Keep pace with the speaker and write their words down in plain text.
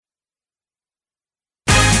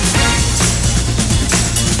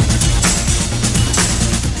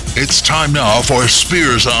It's time now for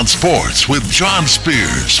Spears on Sports with John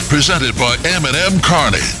Spears, presented by M&M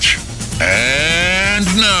Carnage. And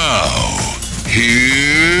now,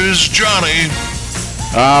 here's Johnny.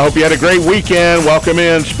 I hope you had a great weekend. Welcome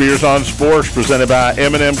in, Spears on Sports, presented by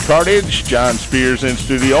M&M Carnage. John Spears in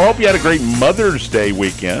studio. I hope you had a great Mother's Day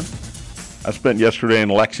weekend. I spent yesterday in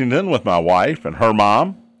Lexington with my wife and her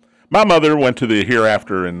mom. My mother went to the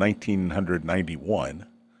hereafter in 1991.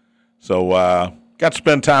 So, got to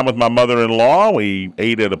spend time with my mother-in-law. We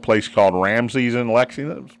ate at a place called Ramsey's in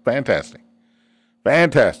Lexington. It was fantastic.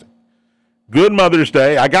 Fantastic. Good Mother's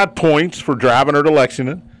Day. I got points for driving her to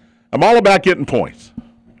Lexington. I'm all about getting points.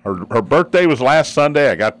 Her birthday was last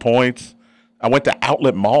Sunday. I got points. I went to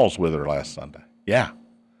outlet malls with her last Sunday. Yeah.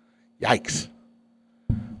 Yikes.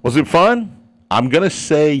 Was it fun? I'm going to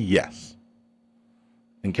say yes,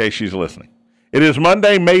 in case she's listening. It is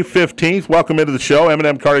Monday, May 15th. Welcome into the show.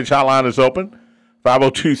 M&M Carnage Hotline is open.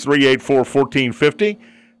 502-384-1450.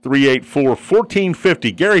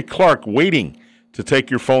 384-1450. Gary Clark waiting to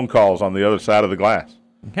take your phone calls on the other side of the glass.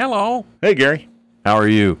 Hello. Hey, Gary. How are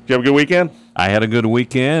you? Did you have a good weekend? I had a good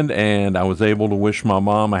weekend, and I was able to wish my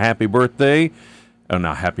mom a happy birthday. Oh,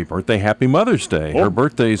 not happy birthday, happy Mother's Day. Oh. Her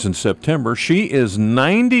birthday's in September. She is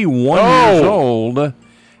 91 years old.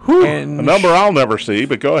 Whew, and a number I'll never see,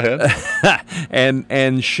 but go ahead.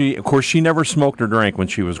 and she, of course, she never smoked or drank when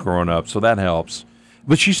she was growing up, so that helps.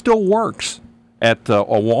 But she still works at a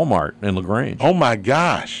Walmart in LaGrange. Oh, my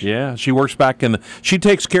gosh. Yeah, she works back in she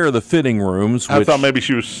takes care of the fitting rooms. I thought maybe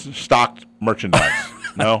she was stocked merchandise.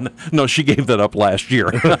 No? No, she gave that up last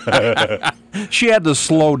year. She had to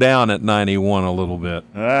slow down at 91 a little bit.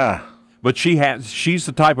 Ah. But she's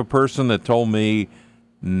the type of person that told me,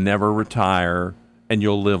 never retire and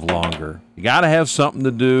you'll live longer. You got to have something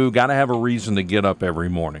to do, got to have a reason to get up every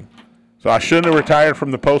morning. So I shouldn't have retired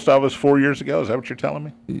from the post office 4 years ago? Is that what you're telling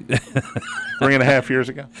me? 3.5 years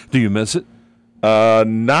ago? Do you miss it?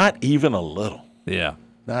 Not even a little. Yeah.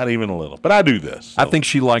 Not even a little. But I do this. So. I think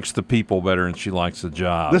she likes the people better than she likes the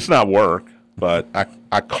job. This is not work, but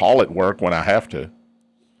I call it work when I have to.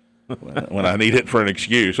 When I need it for an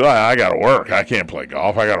excuse. Well, I got to work. I can't play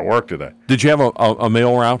golf. I got to work today. Did you have a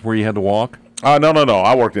mail route where you had to walk? No.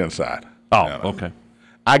 I worked inside. Oh, No. okay.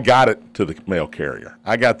 I got it to the mail carrier.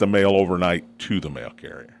 I got the mail overnight to the mail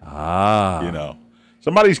carrier. Ah. You know.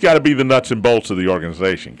 Somebody's got to be the nuts and bolts of the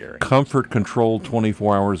organization, Gary. Comfort controlled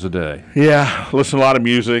 24 hours a day. Yeah, listen to a lot of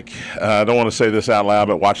music. I don't want to say this out loud,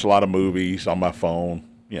 but watch a lot of movies on my phone,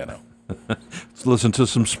 you know. Let's listen to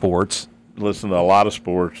some sports. Listen to a lot of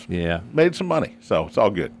sports. Yeah. Made some money, so it's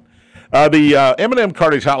all good. The M&M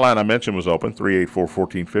Carnage hotline I mentioned was open,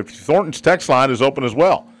 384-1450. Thornton's text line is open as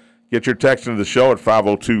well. Get your text into the show at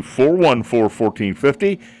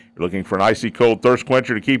 502-414-1450. You're looking for an icy cold thirst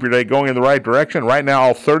quencher to keep your day going in the right direction. Right now,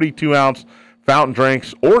 all 32-ounce fountain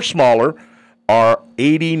drinks or smaller are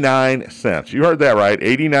 89 cents. You heard that right,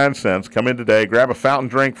 89 cents. Come in today, grab a fountain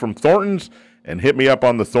drink from Thornton's, and hit me up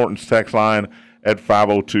on the Thornton's text line at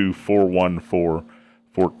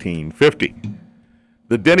 502-414-1450.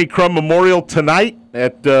 The Denny Crum Memorial tonight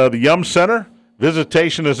at the Yum Center.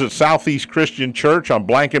 Visitation is at Southeast Christian Church on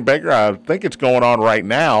Blankenbaker. I think it's going on right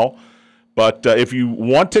now. But if you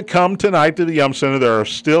want to come tonight to the Yum Center, there are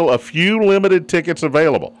still a few limited tickets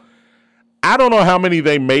available. I don't know how many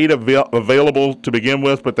they made available to begin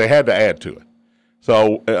with, but they had to add to it.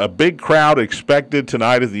 So a big crowd expected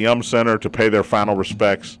tonight at the Yum Center to pay their final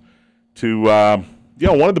respects to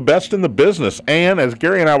one of the best in the business. And as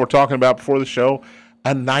Gary and I were talking about before the show,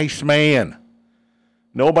 a nice man.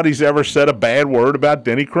 Nobody's ever said a bad word about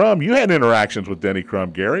Denny Crum. You had interactions with Denny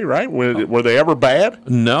Crum, Gary, right? Were they ever bad?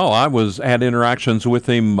 No, I had interactions with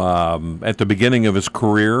him at the beginning of his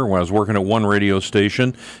career when I was working at one radio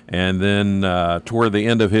station, and then toward the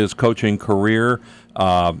end of his coaching career,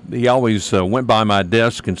 he always went by my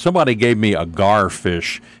desk, and somebody gave me a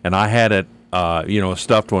garfish, and I had it a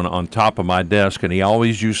stuffed one on top of my desk, and he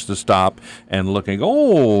always used to stop and look and go,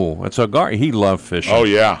 oh, it's a gar. He loved fishing. Oh,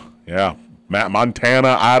 yeah.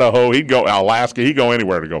 Montana, Idaho, he'd go Alaska, he'd go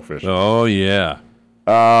anywhere to go fishing. Oh, yeah.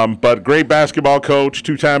 But great basketball coach,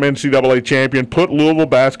 two-time NCAA champion, put Louisville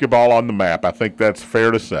basketball on the map. I think that's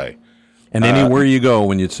fair to say. And anywhere you go,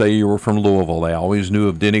 when you'd say you were from Louisville, they always knew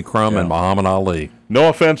of Denny Crum and Muhammad Ali. No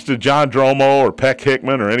offense to John Dromo or Peck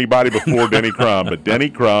Hickman or anybody before Denny Crum, but Denny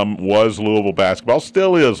Crum was Louisville basketball,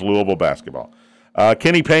 still is Louisville basketball.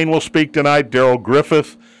 Kenny Payne will speak tonight. Daryl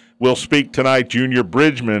Griffith will speak tonight. Junior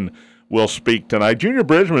Bridgman will speak tonight. Junior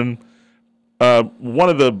Bridgman, one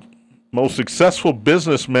of the most successful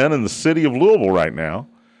businessmen in the city of Louisville right now,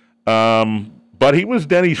 but he was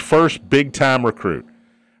Denny's first big-time recruit.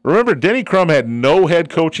 Remember, Denny Crum had no head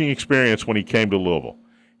coaching experience when he came to Louisville.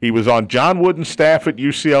 He was on John Wooden's staff at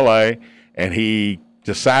UCLA, and he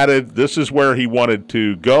decided this is where he wanted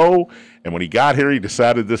to go. And when he got here, he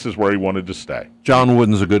decided this is where he wanted to stay. John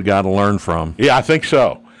Wooden's a good guy to learn from. Yeah, I think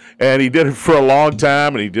so. And he did it for a long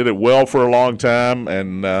time, and he did it well for a long time.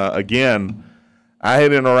 And, again, I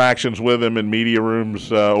had interactions with him in media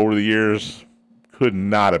rooms over the years. Could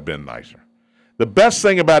not have been nicer. The best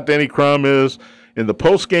thing about Denny Crum is in the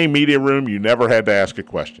post-game media room, you never had to ask a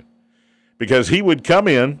question because he would come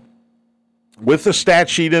in with the stat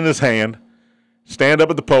sheet in his hand, stand up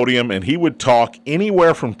at the podium, and he would talk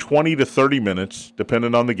anywhere from 20 to 30 minutes,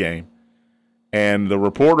 depending on the game. And the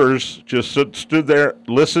reporters just stood there,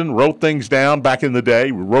 listened, wrote things down. Back in the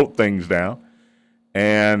day, wrote things down.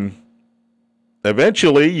 And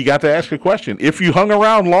eventually, you got to ask a question. If you hung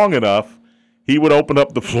around long enough, he would open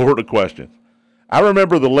up the floor to questions. I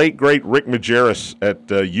remember the late, great Rick Majerus at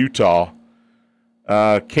Utah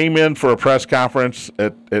came in for a press conference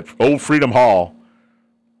at Old Freedom Hall,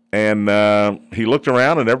 and he looked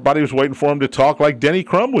around, and everybody was waiting for him to talk like Denny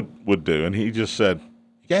Crum would do. And he just said,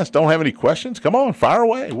 "You guys don't have any questions? Come on, fire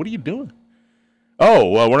away. What are you doing?" "Oh,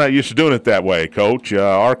 well, we're not used to doing it that way, Coach.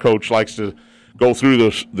 Our coach likes to go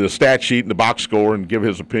through the stat sheet and the box score and give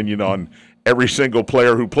his opinion on every single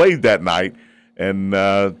player who played that night and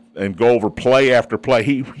go over play after play."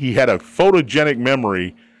 He had a photogenic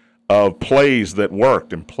memory of plays that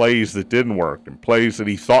worked and plays that didn't work and plays that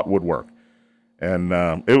he thought would work. And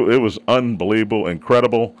it was unbelievable,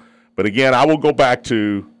 incredible. But again, I will go back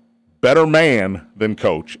to better man than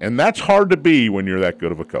coach. And that's hard to be when you're that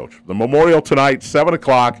good of a coach. The memorial tonight, 7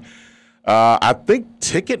 o'clock. I think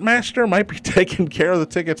Ticketmaster might be taking care of the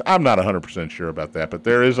tickets. I'm not 100% sure about that. But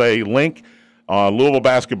there is a link on Louisville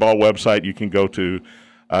basketball website you can go to.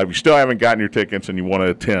 If you still haven't gotten your tickets and you want to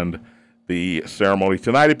attend the ceremony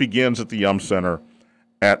tonight, it begins at the Yum Center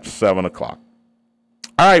at 7 o'clock.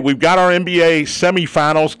 All right, we've got our NBA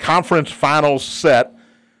semifinals, conference finals set.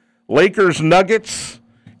 Lakers Nuggets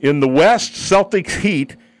in the West, Celtics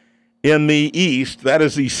Heat in the East. That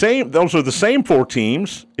is the same. Those are the same four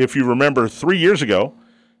teams. If you remember 3 years ago,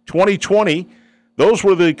 2020, those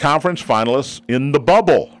were the conference finalists in the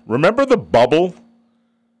bubble. Remember the bubble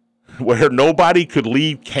where nobody could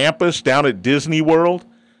leave campus down at Disney World?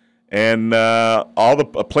 And all the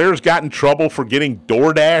players got in trouble for getting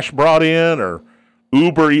DoorDash brought in or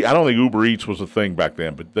Uber Eats. I don't think Uber Eats was a thing back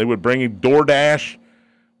then, but they would bring in DoorDash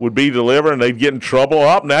would be delivered, and they'd get in trouble.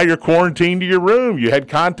 Now you're quarantined to your room. You had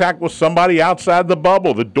contact with somebody outside the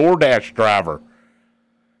bubble, the DoorDash driver.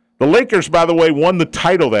 The Lakers, by the way, won the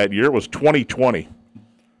title that year. It was 2020.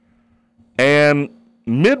 And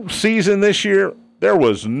mid-season this year, there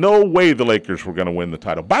was no way the Lakers were going to win the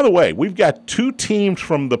title. By the way, we've got two teams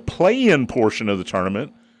from the play-in portion of the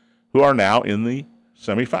tournament who are now in the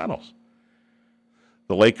semifinals.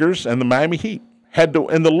 The Lakers and the Miami Heat. And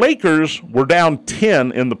the Lakers were down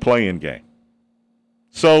 10 in the play-in game.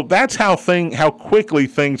 So that's how quickly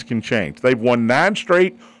things can change. They've won 9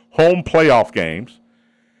 straight home playoff games,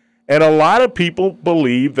 and a lot of people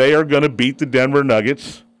believe they are going to beat the Denver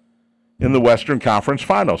Nuggets in the Western Conference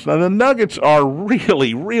Finals. Now, the Nuggets are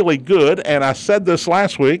really, really good, and I said this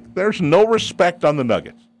last week, there's no respect on the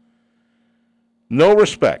Nuggets. No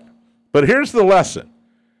respect. But here's the lesson.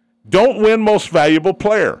 Don't win most valuable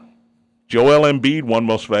player. Joel Embiid won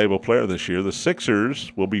most valuable player this year. The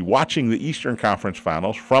Sixers will be watching the Eastern Conference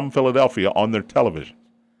Finals from Philadelphia on their television.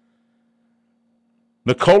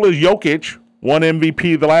 Nikola Jokic won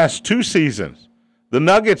MVP the last 2 seasons. The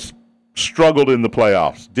Nuggets struggled in the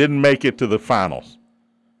playoffs, didn't make it to the finals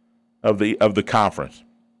of the conference.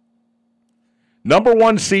 Number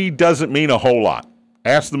 1 seed doesn't mean a whole lot.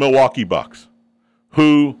 Ask the Milwaukee Bucks,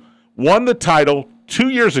 who won the title 2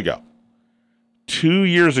 years ago. 2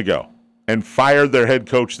 years ago. And fired their head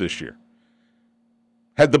coach this year.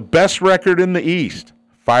 Had the best record in the East,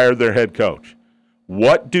 fired their head coach.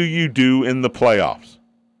 What do you do in the playoffs?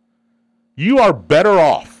 You are better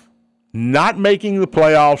off not making the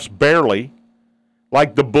playoffs barely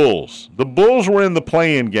like the Bulls. The Bulls were in the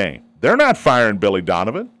play-in game. They're not firing Billy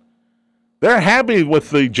Donovan. They're happy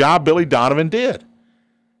with the job Billy Donovan did.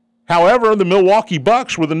 However, the Milwaukee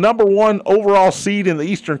Bucks were the number 1 overall seed in the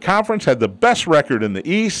Eastern Conference, had the best record in the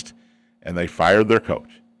East, and they fired their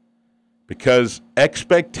coach because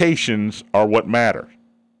expectations are what matter.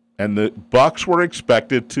 And the Bucks were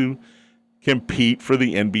expected to compete for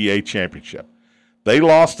the NBA championship. They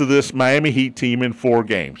lost to this Miami Heat team in 4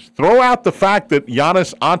 games. Throw out the fact that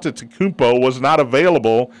Giannis Antetokounmpo was not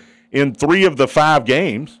available in 3 of the 5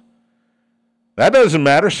 games. That doesn't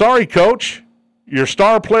matter. Sorry, coach. Your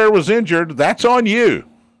star player was injured. That's on you.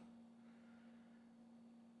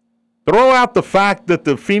 Throw out the fact that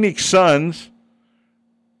the Phoenix Suns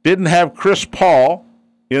didn't have Chris Paul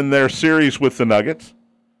in their series with the Nuggets.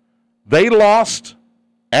 They lost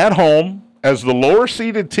at home as the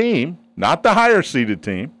lower-seeded team, not the higher-seeded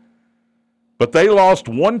team, but they lost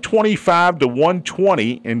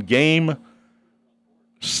 125-120 in Game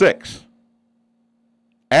 6.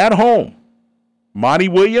 At home. Monty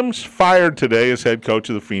Williams fired today as head coach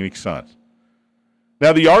of the Phoenix Suns.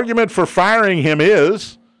 Now, the argument for firing him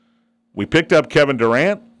is we picked up Kevin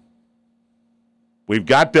Durant. We've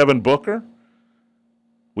got Devin Booker.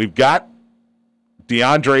 We've got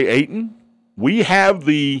DeAndre Ayton. We have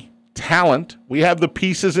the talent. We have the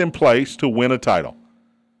pieces in place to win a title.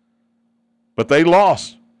 But they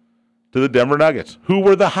lost to the Denver Nuggets, who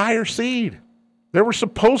were the higher seed. They were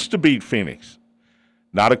supposed to beat Phoenix.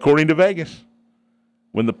 Not according to Vegas.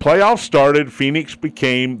 When the playoffs started, Phoenix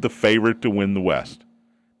became the favorite to win the West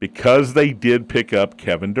because they did pick up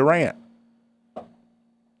Kevin Durant.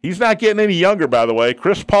 He's not getting any younger, by the way.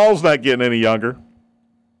 Chris Paul's not getting any younger.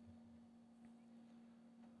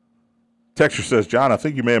 Texture says, John, I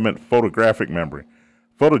think you may have meant photographic memory.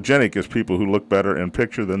 Photogenic is people who look better in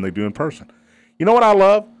picture than they do in person. You know what I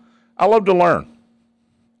love? I love to learn.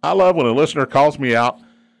 I love when a listener calls me out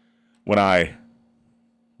when I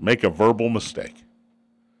make a verbal mistake.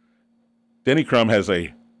 Denny Crum has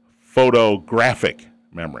a photographic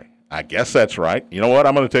memory. I guess that's right. You know what?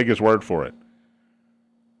 I'm going to take his word for it.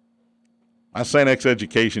 My St. X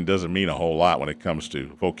education doesn't mean a whole lot when it comes to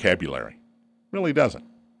vocabulary. It really doesn't.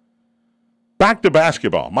 Back to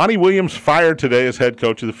basketball. Monty Williams fired today as head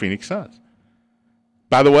coach of the Phoenix Suns.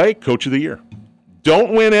 By the way, coach of the year.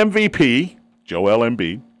 Don't win MVP, Joel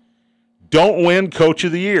Embiid. Don't win coach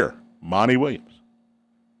of the year, Monty Williams.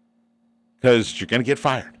 Because you're going to get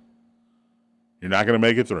fired. You're not going to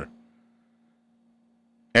make it through.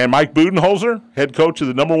 And Mike Budenholzer, head coach of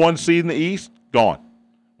the number 1 seed in the East, gone.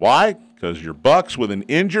 Why? Because your Bucks with an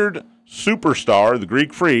injured superstar, the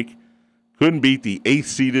Greek Freak, couldn't beat the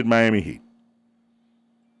 8th-seeded Miami Heat.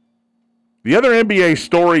 The other NBA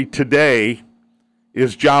story today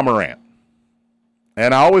is Ja Morant.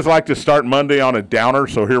 And I always like to start Monday on a downer,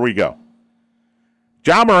 so here we go.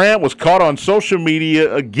 Ja Morant was caught on social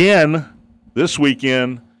media again this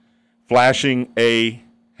weekend flashing a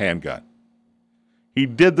handgun. He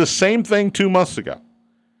did the same thing 2 months ago.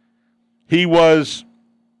 He was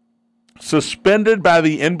suspended by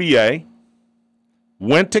the NBA,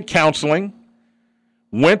 went to counseling,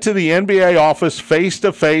 went to the NBA office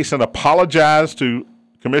face-to-face and apologized to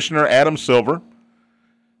Commissioner Adam Silver,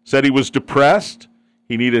 said he was depressed,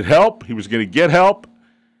 he needed help, he was going to get help,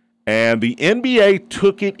 and the NBA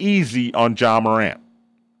took it easy on Ja Morant.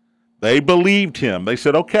 They believed him. They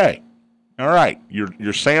said, okay, all right,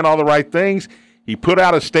 you're saying all the right things. He put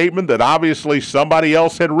out a statement that obviously somebody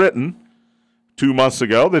else had written 2 months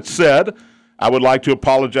ago that said, I would like to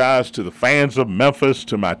apologize to the fans of Memphis,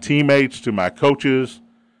 to my teammates, to my coaches,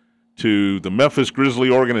 to the Memphis Grizzly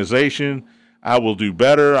organization. I will do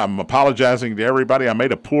better. I'm apologizing to everybody. I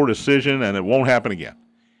made a poor decision, and it won't happen again.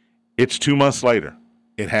 It's 2 months later.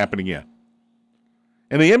 It happened again.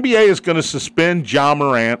 And the NBA is going to suspend Ja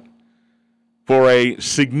Morant for a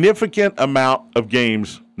significant amount of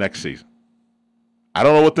games next season. I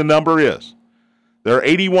don't know what the number is. There are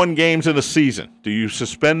 81 games in a season. Do you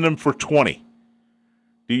suspend them for 20?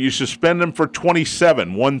 Do you suspend them for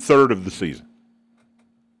 27, 1/3 of the season?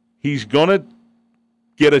 He's going to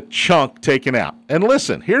get a chunk taken out. And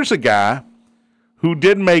listen, here's a guy who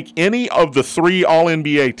didn't make any of the 3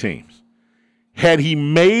 All-NBA teams. Had he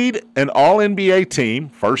made an All-NBA team,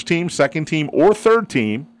 first team, second team, or third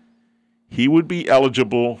team, he would be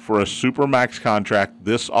eligible for a Supermax contract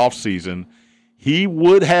this offseason. He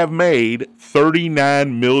would have made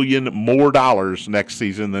 $39 million more next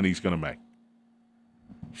season than he's going to make.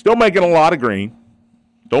 Still making a lot of green.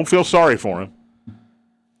 Don't feel sorry for him.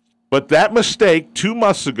 But that mistake 2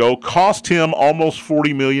 months ago cost him almost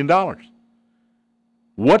 $40 million.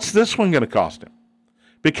 What's this one going to cost him?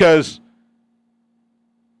 Because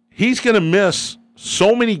he's going to miss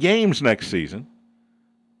so many games next season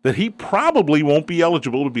that he probably won't be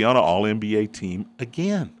eligible to be on an All-NBA team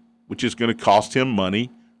again, which is going to cost him money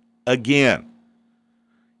again.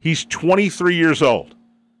 He's 23 years old.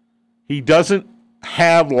 He doesn't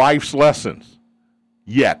have life's lessons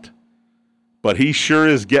yet, but he sure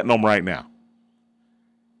is getting them right now.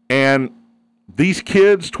 And these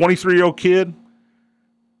kids, 23-year-old kid,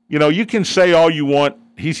 you know, you can say all you want.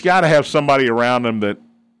 He's got to have somebody around him that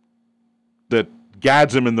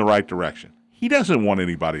guides him in the right direction. He doesn't want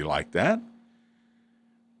anybody like that.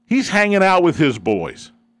 He's hanging out with his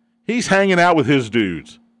boys. He's hanging out with his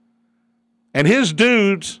dudes. And his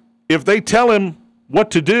dudes, if they tell him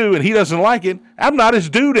what to do and he doesn't like it, I'm not his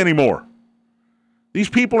dude anymore. These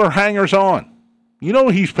people are hangers on. You know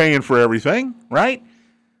he's paying for everything, right?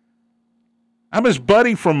 I'm his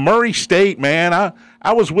buddy from Murray State, man.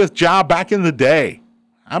 I was with Ja back in the day.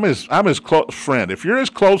 I'm his close friend. If you're his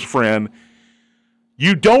close friend,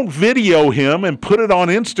 you don't video him and put it on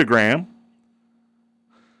Instagram,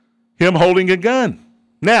 him holding a gun.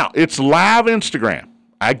 Now, it's live Instagram.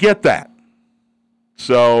 I get that.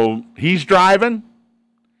 So he's driving.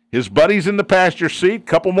 His buddy's in the passenger seat,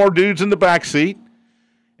 couple more dudes in the back seat,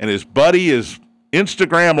 and his buddy is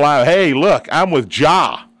Instagram live. Hey, look, I'm with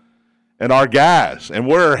Ja and our guys, and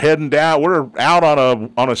we're heading down. We're out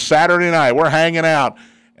on a Saturday night. We're hanging out.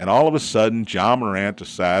 And all of a sudden, John Morant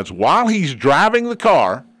decides, while he's driving the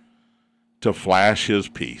car, to flash his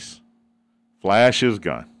piece, flash his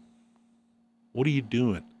gun. What are you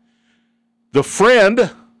doing? The friend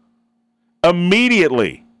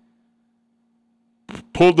immediately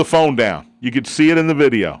pulled the phone down. You could see it in the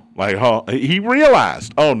video. Like, oh, he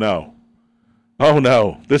realized, oh no,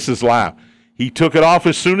 this is live. He took it off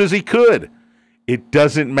as soon as he could. It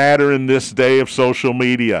doesn't matter in this day of social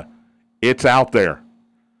media. It's out there.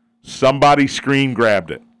 Somebody screen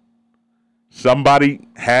grabbed it. Somebody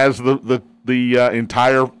has the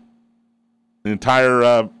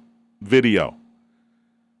entire video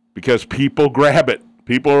because people grab it.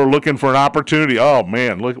 People are looking for an opportunity. Oh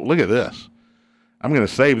man, look at this. I'm going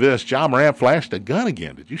to save this. John Morant flashed a gun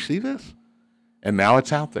again. Did you see this? And now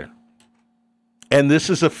it's out there. And this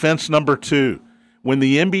is offense number 2. When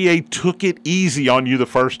the NBA took it easy on you the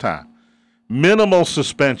first time, minimal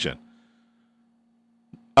suspension.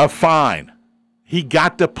 A fine. He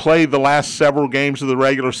got to play the last several games of the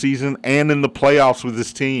regular season and in the playoffs with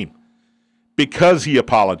his team because he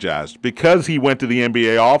apologized, because he went to the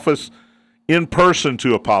NBA office in person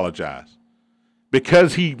to apologize,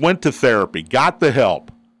 because he went to therapy, got the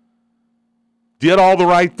help, did all the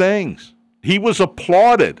right things. He was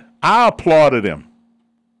applauded. I applauded him.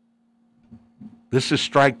 This is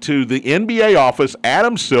strike 2. The NBA office,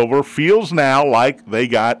 Adam Silver, feels now like they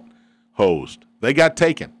got hosed. They got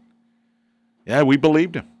taken. Yeah, we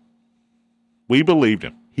believed him. We believed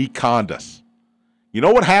him. He conned us. You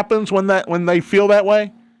know what happens when they feel that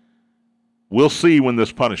way? We'll see when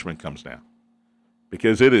this punishment comes down,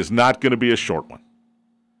 because it is not going to be a short one.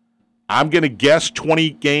 I'm going to guess 20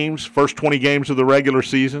 games, first 20 games of the regular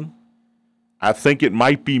season. I think it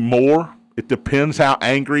might be more. It depends how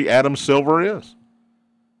angry Adam Silver is.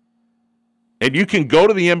 And you can go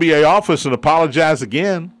to the NBA office and apologize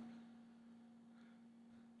again.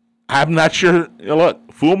 I'm not sure.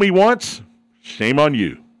 Look, fool me once, shame on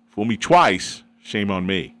you. Fool me twice, shame on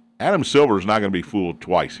me. Adam Silver is not going to be fooled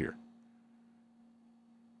twice here.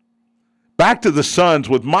 Back to the Suns.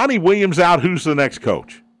 With Monty Williams out, who's the next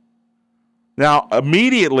coach? Now,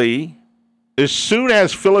 immediately, as soon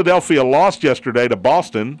as Philadelphia lost yesterday to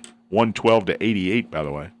Boston, 112-88, by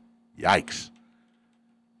the way. Yikes.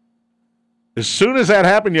 As soon as that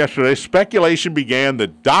happened yesterday, speculation began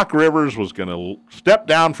that Doc Rivers was going to step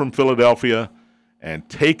down from Philadelphia and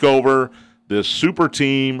take over this super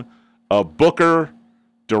team of Booker,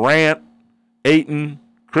 Durant, Ayton,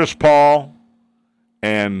 Chris Paul,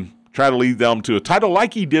 and try to lead them to a title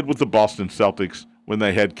like he did with the Boston Celtics when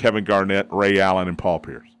they had Kevin Garnett, Ray Allen, and Paul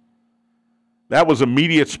Pierce. That was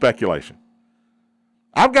immediate speculation.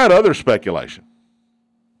 I've got other speculation.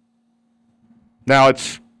 Now,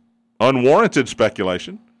 it's unwarranted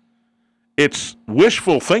speculation. It's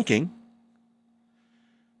wishful thinking.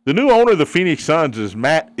 The new owner of the Phoenix Suns is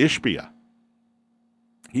Matt Ishbia.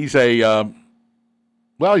 He's a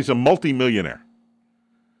multimillionaire.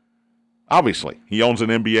 Obviously, he owns an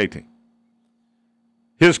NBA team.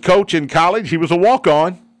 His coach in college, he was a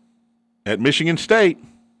walk-on at Michigan State,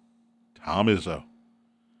 Tom Izzo.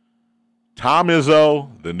 Tom Izzo,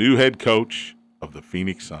 the new head coach of the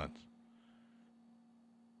Phoenix Suns.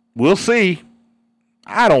 We'll see.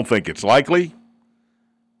 I don't think it's likely.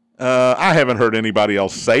 I haven't heard anybody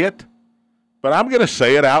else say it, but I'm going to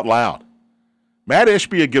say it out loud. Matt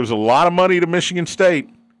Ishbia gives a lot of money to Michigan State.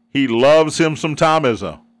 He loves him some Tom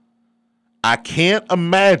Izzo. I can't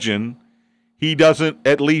imagine he doesn't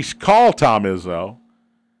at least call Tom Izzo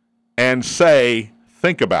and say,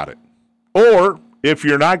 think about it. Or, if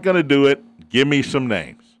you're not going to do it, give me some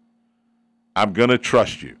names. I'm going to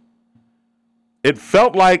trust you. It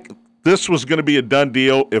felt like this was going to be a done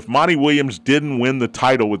deal if Monty Williams didn't win the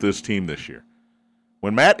title with this team this year.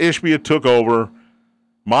 When Matt Ishbia took over,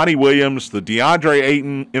 Monty Williams, the DeAndre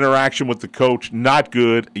Ayton interaction with the coach, not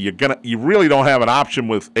good. You really don't have an option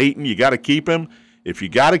with Ayton. You got to keep him. If you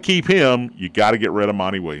got to keep him, you got to get rid of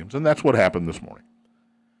Monty Williams. And that's what happened this morning.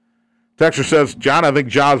 Texter says, John, I think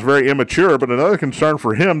Ja's very immature, but another concern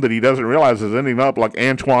for him that he doesn't realize is ending up like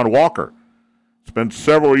Antoine Walker. Spent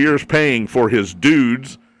several years paying for his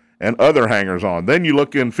dudes and other hangers-on. Then you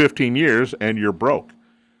look in 15 years and you're broke.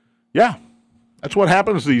 Yeah, that's what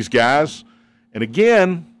happens to these guys. And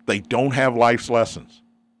again, they don't have life's lessons.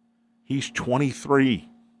 He's 23,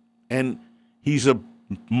 and he's a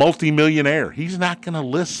multimillionaire. He's not going to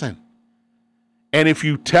listen. And if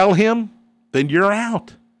you tell him, then you're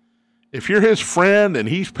out. If you're his friend and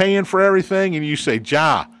he's paying for everything and you say,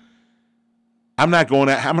 Ja, I'm not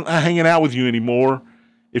hanging out with you anymore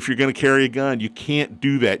if you're going to carry a gun. You can't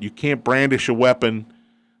do that. You can't brandish a weapon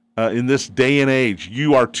in this day and age.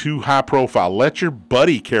 You are too high profile. Let your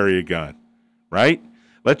buddy carry a gun, right?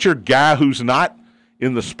 Let your guy who's not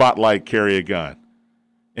in the spotlight carry a gun.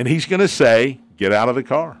 And he's going to say, get out of the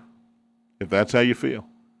car, if that's how you feel.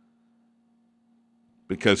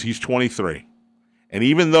 Because he's 23. And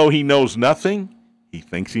even though he knows nothing, he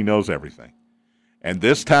thinks he knows everything. And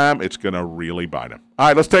this time, it's going to really bite him. All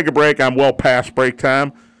right, let's take a break. I'm well past break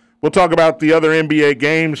time. We'll talk about the other NBA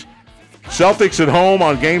games. Celtics at home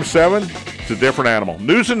on Game 7. It's a different animal.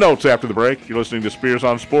 News and notes after the break. You're listening to Spears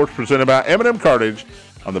on Sports, presented by M&M Cartage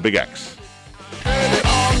on the Big X.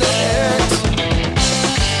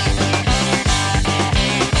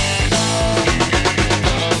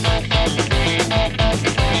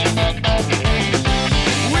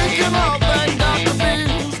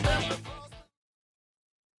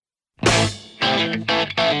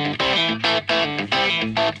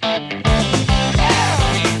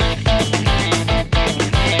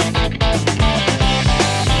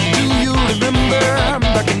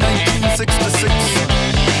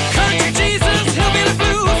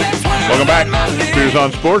 Welcome back. Spears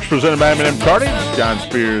on Sports, presented by M&M Cartage. John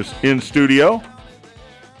Spears in studio.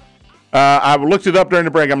 I looked it up during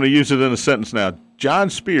the break. I'm going to use it in a sentence now.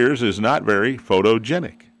 John Spears is not very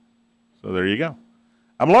photogenic. So there you go.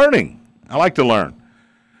 I'm learning. I like to learn.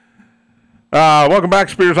 Welcome back.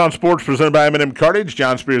 Spears on Sports, presented by M&M Cartage.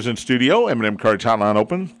 John Spears in studio. M&M Cartage hotline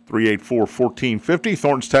open, 384-1450.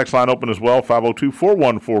 Thornton's text line open as well,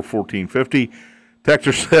 502-414-1450.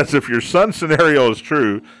 Texter says, if your son's scenario is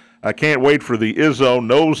true, I can't wait for the Izzo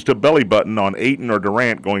nose to belly button on Ayton or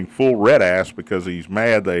Durant going full red ass because he's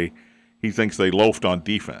mad he thinks they loafed on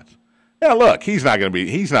defense. Yeah, look, he's not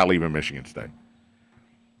leaving Michigan State.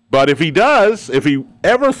 But if he does, if he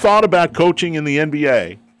ever thought about coaching in the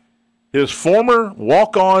NBA, his former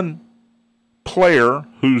walk-on player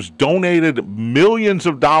who's donated millions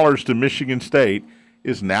of dollars to Michigan State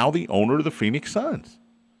is now the owner of the Phoenix Suns.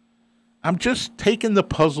 I'm just taking the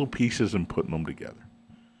puzzle pieces and putting them together.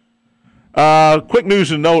 Quick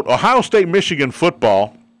news and note, Ohio State-Michigan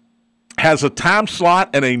football has a time slot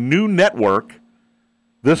and a new network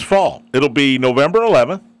this fall. It'll be November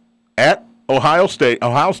 11th at Ohio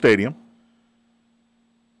Stadium,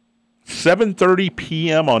 7:30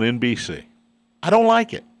 p.m. on NBC. I don't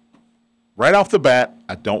like it. Right off the bat,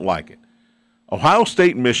 I don't like it. Ohio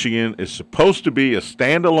State-Michigan is supposed to be a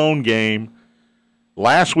standalone game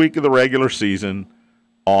last week of the regular season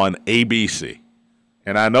on ABC.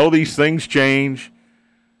 And I know these things change.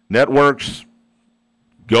 Networks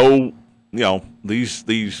go,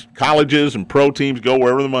 these colleges and pro teams go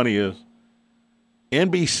wherever the money is.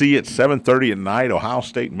 NBC at 7:30 at night, Ohio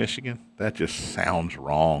State, Michigan. That just sounds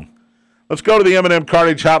wrong. Let's go to the M&M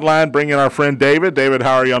Cartage hotline, bring in our friend David. David,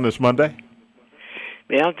 how are you on this Monday?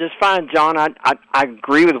 Yeah, just fine, John. I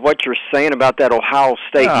agree with what you're saying about that Ohio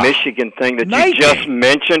State-Michigan thing that you just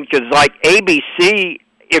mentioned, because like ABC,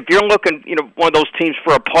 if you're looking, one of those teams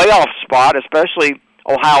for a playoff spot, especially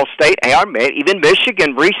Ohio State, and even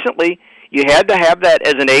Michigan recently, you had to have that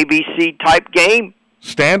as an ABC-type game.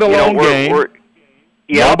 Standalone game.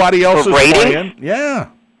 Nobody else is playing. Yeah,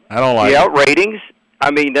 I don't like it. Yeah, ratings.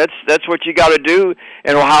 I mean, that's what you got to do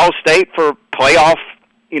in Ohio State for playoff,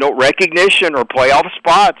 recognition or playoff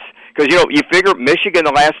spots. Because, you figure Michigan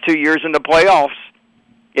the last 2 years in the playoffs,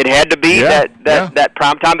 it had to be that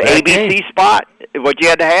primetime ABC spot, what you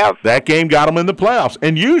had to have. That game got them in the playoffs.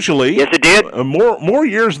 And usually, yes, it did. More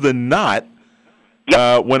years than not,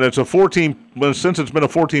 when it's since it's been a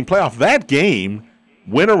 14 playoff, that game,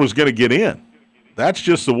 winner was going to get in. That's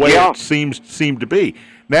just the way it seemed to be.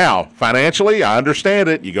 Now, financially, I understand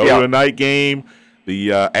it. You go to a night game,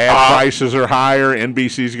 the ad prices are higher.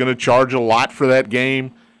 NBC's going to charge a lot for that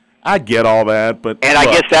game. I get all that, but I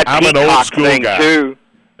guess that I'm Peacock an old school thing guy. Too.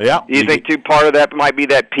 Yeah, you think part of that might be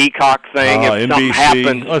that Peacock thing if NBC, something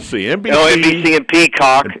happens? Let's see, NBC, NBC and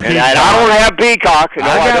Peacock. And I don't have Peacock. No,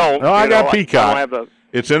 I don't. No, I got Peacock.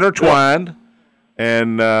 It's intertwined.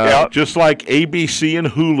 And just like ABC and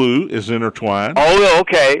Hulu is intertwined. Oh,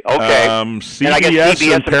 okay.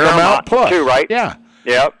 CBS and Paramount Plus too, right? Yeah.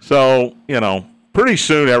 Yep. So, pretty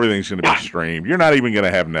soon everything's going to be streamed. You're not even going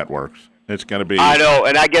to have networks. It's going to be. I know,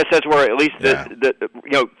 and I guess that's where at least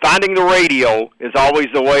finding the radio is always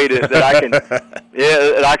the way that I can.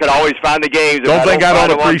 I can always find the games. Don't think I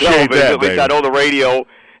don't appreciate that. At least I know the radio,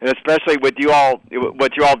 and especially with you all,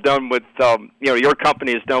 what you all have done with your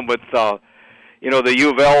company has done with the U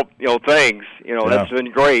of L things. That's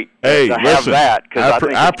been great. Hey, to listen, have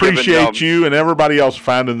that, I appreciate you and everybody else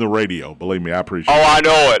finding the radio. Believe me, I appreciate. Oh, I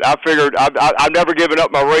know it. I figured I've never given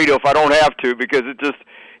up my radio if I don't have to, because it's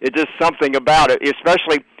just something about it.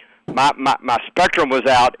 Especially my Spectrum was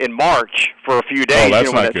out in March for a few days.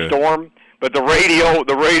 That's when not that good. storm. But the radio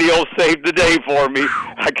saved the day for me.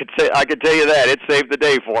 I could tell you that it saved the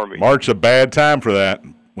day for me. March a bad time for that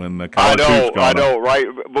when the college hoops gone I know, right?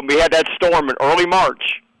 When we had that storm in early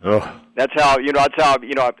March. Oh. That's how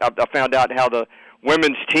I found out how the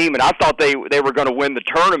women's team, and I thought they were going to win the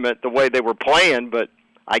tournament the way they were playing, but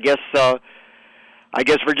I guess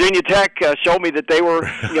Virginia Tech showed me that they were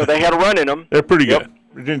they had a run in them. They're pretty good.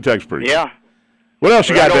 Virginia Tech's pretty good. Yeah. What else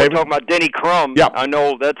you got, David? Talking about Denny Crum. Yeah. I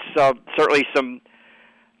know that's certainly some.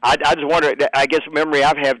 I just wonder. I guess memory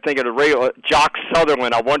I've had thinking of radio. Jock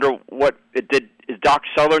Sutherland. I wonder what it did. Is Jock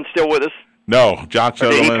Sutherland still with us? No, Jock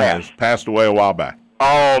Sutherland has passed away a while back.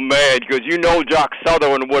 Oh man, because Jock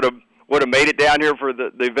Sutherland would have made it down here for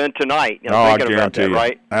the event tonight. I thinking about guarantee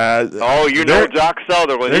that, you. Right? Jock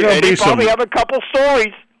Sutherland. He probably have a couple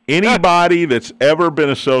stories. Anybody that's ever been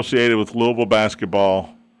associated with Louisville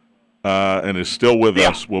basketball and is still with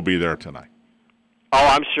us will be there tonight. Oh,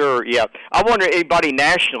 I'm sure. Yeah, I wonder anybody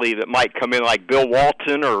nationally that might come in, like Bill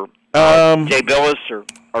Walton or Jay Billis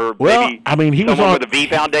or maybe he was someone on with the V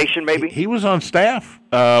Foundation. Maybe he was on staff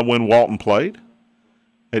when Walton played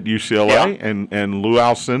at UCLA, and Lou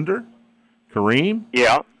Alcindor, Kareem.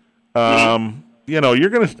 Yeah. You're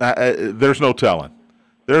gonna. There's no telling.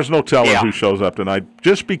 There's no telling who shows up tonight,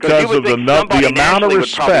 just because of the amount of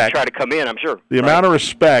respect. Try to come in, I'm sure. The amount of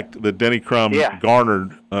respect that Denny Crum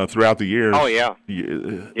garnered throughout the years. Oh yeah.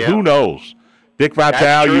 Who knows? Dick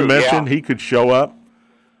Vitale, you mentioned he could show up.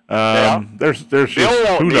 There's just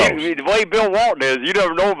who knows. The way Bill Walton is, you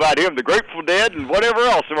never know about him. The Grateful Dead and whatever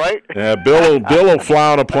else, right? Yeah, Bill will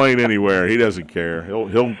fly on a plane anywhere. He doesn't care. He'll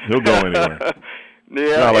go anywhere.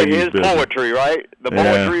 His poetry, right? The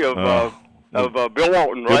poetry of Bill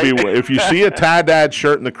Walton, right? If you see a tie-dyed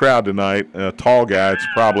shirt in the crowd tonight, a tall guy, it's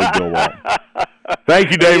probably Bill Walton.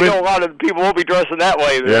 Thank you, David. A lot of people won't be dressing that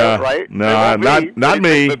way, right? No, not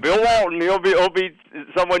me. But Bill Walton, he'll be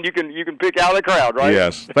someone you can pick out of the crowd, right?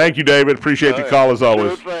 Yes. Thank you, David. Appreciate the call as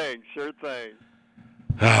always. Sure thing.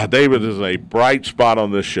 David is a bright spot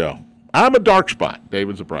on this show. I'm a dark spot.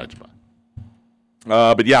 David's a bright spot.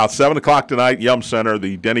 But 7 o'clock tonight, Yum Center,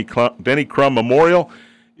 the Denny Crum Memorial.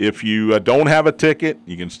 If you don't have a ticket,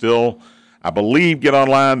 you can still, I believe, get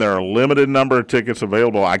online. There are a limited number of tickets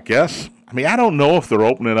available, I guess. I don't know if they're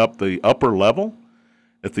opening up the upper level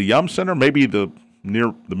at the Yum Center, maybe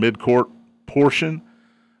near the mid-court portion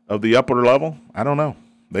of the upper level. I don't know.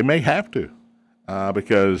 They may have to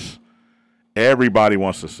because everybody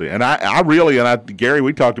wants to see. And Gary,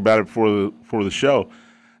 we talked about it before the show.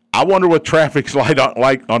 I wonder what traffic's like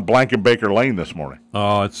on Blankenbaker Lane this morning.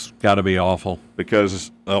 Oh, it's got to be awful.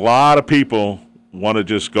 Because a lot of people want to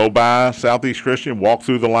just go by Southeast Christian, walk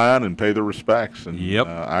through the line, and pay their respects. And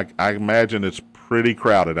I imagine it's pretty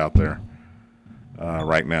crowded out there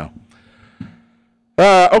right now.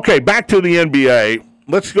 Okay, back to the NBA.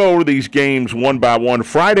 Let's go over these games one by one.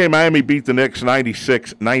 Friday, Miami beat the Knicks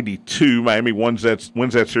 96-92. Miami wins that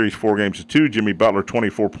series 4-2. Jimmy Butler,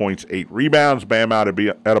 24 points, 8 rebounds. Bam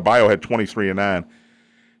Adebayo had 23 and 9.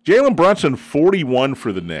 Jalen Brunson, 41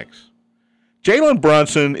 for the Knicks. Jalen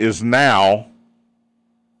Brunson is now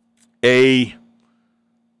a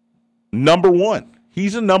number one.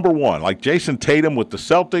 He's a number one. Like Jason Tatum with the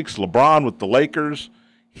Celtics, LeBron with the Lakers.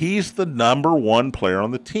 He's the number one player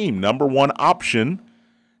on the team, number one option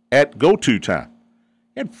at go-to time.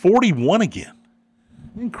 He had 41 again.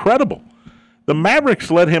 Incredible. The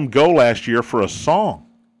Mavericks let him go last year for a song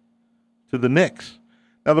to the Knicks.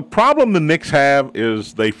 Now, the problem the Knicks have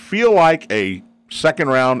is they feel like a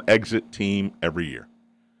second-round exit team every year,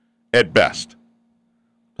 at best.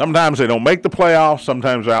 Sometimes they don't make the playoffs.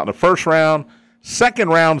 Sometimes they're out in the first round. Second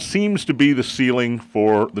round seems to be the ceiling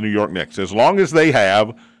for the New York Knicks, as long as they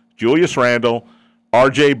have Julius Randle,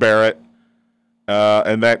 R.J. Barrett,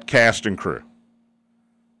 and that cast and crew.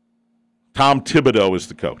 Tom Thibodeau is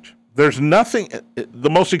the coach. There's nothing. The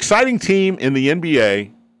most exciting team in the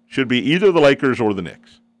NBA should be either the Lakers or the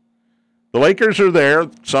Knicks. The Lakers are there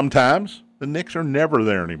sometimes. The Knicks are never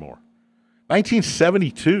there anymore.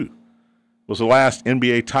 1972 was the last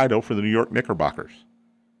NBA title for the New York Knickerbockers.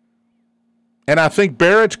 And I think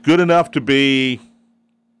Barrett's good enough to be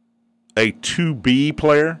a 2B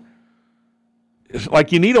player. It's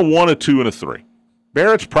like you need a 1, a 2, and a 3.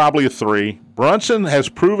 Barrett's probably a 3. Brunson has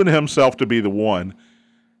proven himself to be the 1.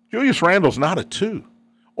 Julius Randle's not a 2.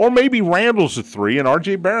 Or maybe Randle's a 3 and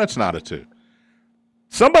R.J. Barrett's not a 2.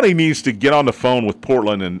 Somebody needs to get on the phone with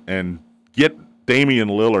Portland and get Damian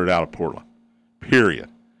Lillard out of Portland, period.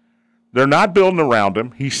 They're not building around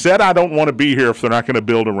him. He said, I don't want to be here if they're not going to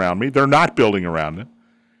build around me. They're not building around him.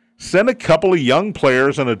 Send a couple of young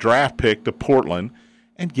players and a draft pick to Portland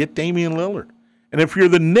and get Damian Lillard. And if you're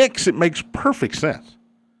the Knicks, it makes perfect sense.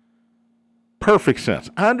 Perfect sense.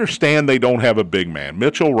 I understand they don't have a big man.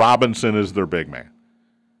 Mitchell Robinson is their big man.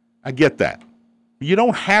 I get that. You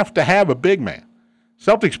don't have to have a big man.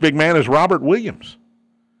 Celtics' big man is Robert Williams.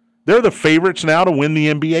 They're the favorites now to win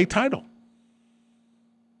the NBA title.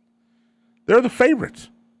 They're the favorites.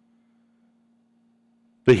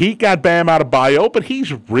 The Heat got Bam out of Bio, but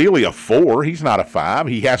he's really a 4. He's not a 5.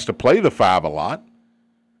 He has to play the 5 a lot.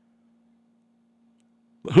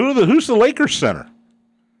 Who's the Lakers center?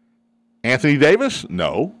 Anthony Davis?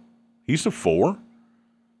 No. He's a 4.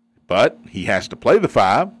 But he has to play the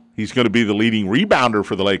 5. He's going to be the leading rebounder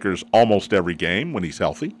for the Lakers almost every game when he's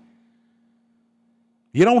healthy.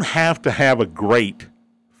 You don't have to have a great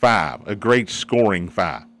 5, a great scoring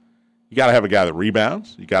 5. You got to have a guy that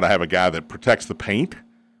rebounds. You got to have a guy that protects the paint.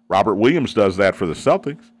 Robert Williams does that for the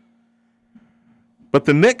Celtics. But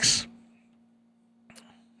the Knicks,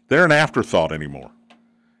 they're an afterthought anymore.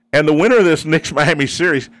 And the winner of this Knicks-Miami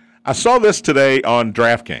series, I saw this today on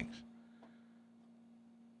DraftKings.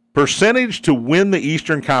 Percentage to win the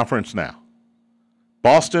Eastern Conference now.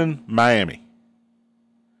 Boston, Miami.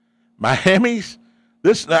 Miami's,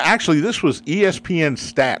 this was ESPN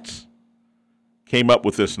Stats came up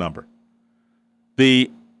with this number.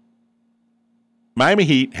 The Miami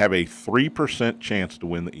Heat have a 3% chance to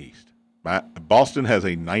win the East. Boston has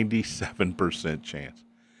a 97% chance.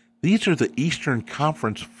 These are the Eastern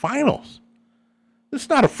Conference Finals. This is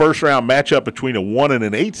not a first-round matchup between a 1 and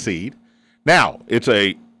an 8 seed. Now, it's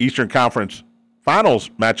a Eastern Conference Finals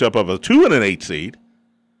matchup of a 2 and an 8 seed.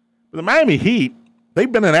 But the Miami Heat,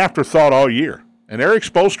 they've been an afterthought all year. And Eric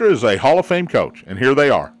Spoelstra is a Hall of Fame coach, and here they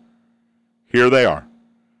are. Here they are.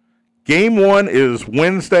 Game 1 is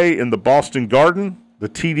Wednesday in the Boston Garden, the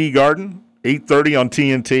TD Garden, 8:30 on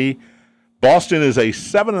TNT. Boston is a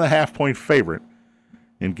 7.5-point favorite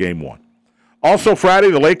in Game 1. Also Friday,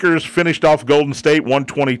 the Lakers finished off Golden State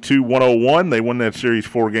 122-101. They won that series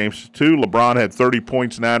 4-2. LeBron had 30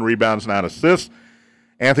 points, 9 rebounds, 9 assists.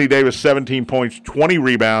 Anthony Davis, 17 points, 20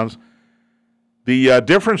 rebounds. The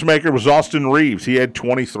difference maker was Austin Reeves. He had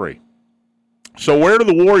 23. So where do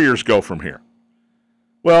the Warriors go from here?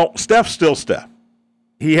 Well, Steph's still Steph.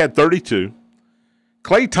 He had 32.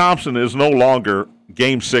 Klay Thompson is no longer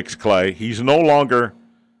Game 6 Klay. He's no longer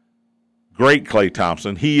great Klay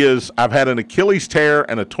Thompson. He is, I've had an Achilles tear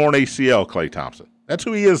and a torn ACL Klay Thompson. That's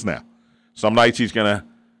who he is now. Some nights he's going to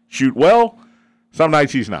shoot well. Some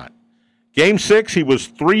nights he's not. Game 6, he was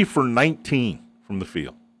 3 for 19 from the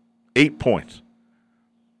field. 8 points.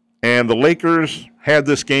 And the Lakers had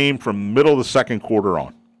this game from the middle of the second quarter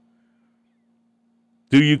on.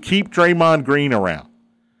 Do you keep Draymond Green around?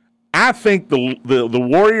 I think the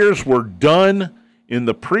Warriors were done in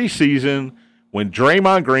the preseason when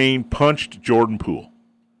Draymond Green punched Jordan Poole.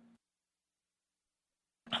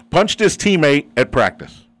 Punched his teammate at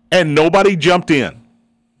practice. And nobody jumped in.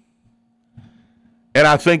 And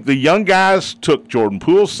I think the young guys took Jordan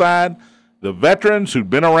Poole's side. The veterans who'd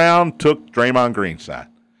been around took Draymond Green's side.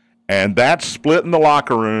 And that split in the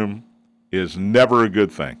locker room is never a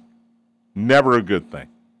good thing. Never a good thing.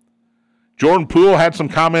 Jordan Poole had some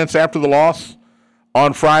comments after the loss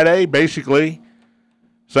on Friday, basically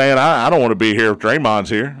saying, I don't want to be here if Draymond's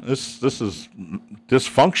here. This is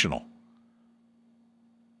dysfunctional.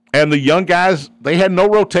 And the young guys, they had no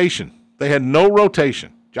rotation. They had no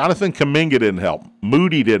rotation. Jonathan Kuminga didn't help.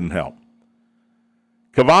 Moody didn't help.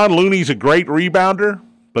 Kevon Looney's a great rebounder,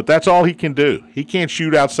 but that's all he can do. He can't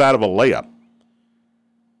shoot outside of a layup.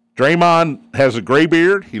 Draymond has a gray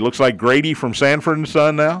beard. He looks like Grady from Sanford and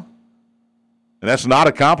Son now. And that's not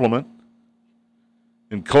a compliment.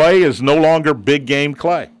 And Klay is no longer big game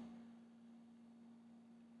Klay.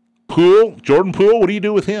 Jordan Poole, what do you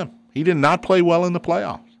do with him? He did not play well in the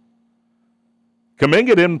playoffs.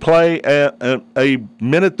 Kuminga didn't play a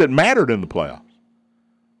minute that mattered in the playoffs.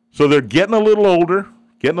 So they're getting a little older,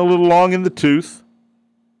 getting a little long in the tooth.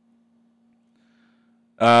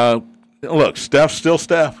 Look, Steph's still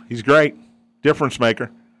Steph. He's great. Difference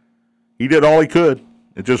maker. He did all he could.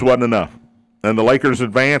 It just wasn't enough. And the Lakers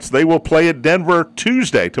advance. They will play at Denver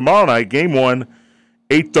Tuesday, tomorrow night, Game 1,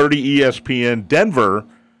 8:30 ESPN. Denver,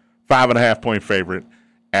 5.5-point favorite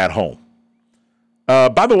at home.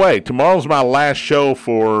 By the way, tomorrow's my last show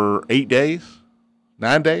for 9 days.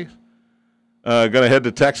 Going to head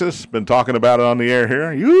to Texas. Been talking about it on the air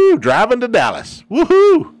here. Driving to Dallas.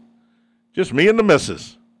 Woohoo! Just me and the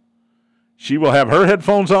missus. She will have her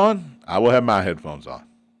headphones on. I will have my headphones on.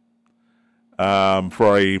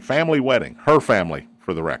 For a family wedding. Her family,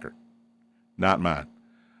 for the record. Not mine.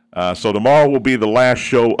 So tomorrow will be the last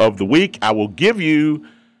show of the week. I will give you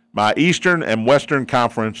my Eastern and Western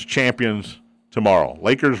Conference champions tomorrow.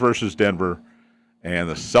 Lakers versus Denver and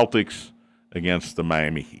the Celtics against the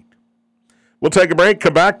Miami Heat. We'll take a break,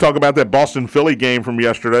 come back, talk about that Boston-Philly game from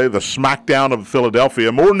yesterday, the smackdown of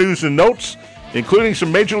Philadelphia. More news and notes, including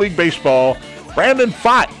some Major League Baseball. Brandon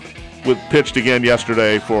Pfaadt pitched again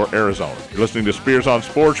yesterday for Arizona. You're listening to Spears on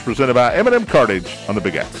Sports, presented by M&M Cartage on the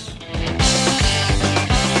Big X.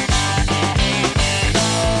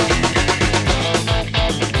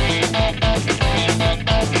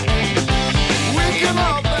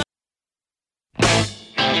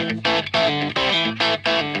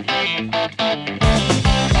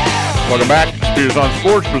 Welcome back. Spears on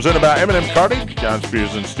Sports, presented by M&M Cartage. John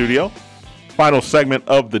Spears in studio. Final segment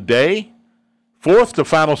of the day. Fourth to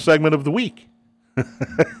final segment of the week.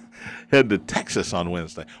 Head to Texas on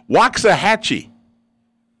Wednesday. Waxahachie.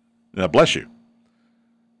 Bless you.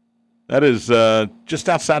 That is just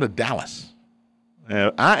outside of Dallas.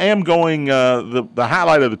 I am going, the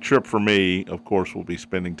highlight of the trip for me, of course, will be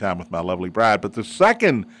spending time with my lovely bride. But the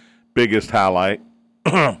second biggest highlight,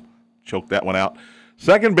 choke that one out.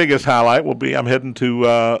 Second biggest highlight will be I'm heading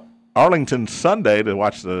to Arlington Sunday to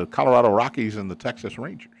watch the Colorado Rockies and the Texas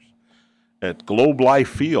Rangers at Globe Life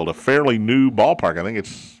Field, a fairly new ballpark. I think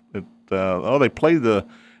they played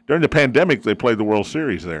during the pandemic, they played the World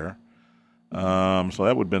Series there. So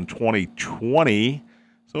that would have been 2020.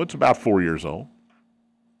 So it's about 4 years old.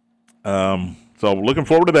 So looking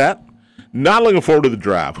forward to that. Not looking forward to the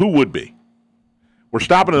drive. Who would be? We're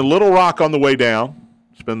stopping in Little Rock on the way down,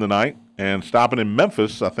 spend the night, and stopping in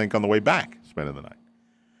Memphis, I think, on the way back, spending the night.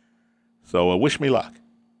 So wish me luck.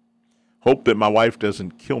 Hope that my wife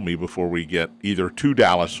doesn't kill me before we get either to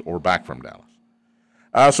Dallas or back from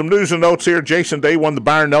Dallas. Some news and notes here. Jason Day won the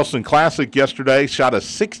Byron Nelson Classic yesterday, shot a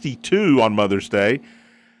 62 on Mother's Day.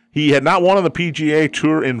 He had not won on the PGA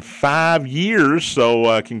Tour in 5 years,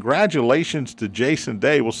 so congratulations to Jason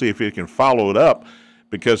Day. We'll see if he can follow it up,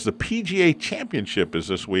 because the PGA Championship is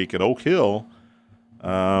this week at Oak Hill.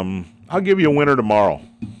 I'll give you a winner tomorrow.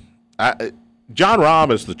 John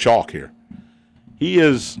Rahm is the chalk here.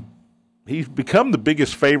 He's become the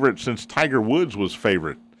biggest favorite since Tiger Woods was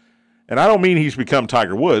favorite. And I don't mean he's become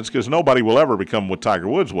Tiger Woods, because nobody will ever become what Tiger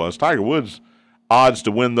Woods was. Tiger Woods' odds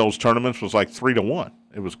to win those tournaments was like 3-1.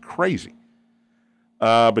 It was crazy.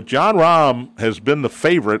 But John Rahm has been the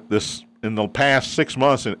favorite in the past 6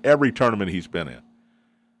 months in every tournament he's been in.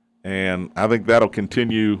 And I think that'll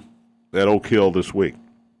continue at Oak Hill this week.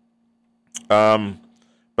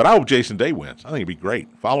 But I hope Jason Day wins. I think it'd be great.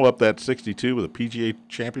 Follow up that 62 with a PGA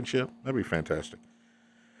Championship. That'd be fantastic.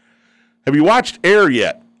 Have you watched Air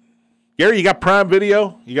yet? Gary, you got Prime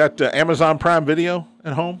Video? You got Amazon Prime Video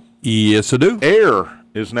at home? Yes, I do. Air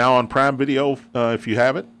is now on Prime Video, if you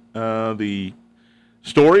have it. The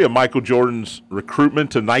story of Michael Jordan's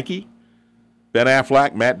recruitment to Nike. Ben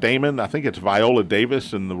Affleck, Matt Damon, I think it's Viola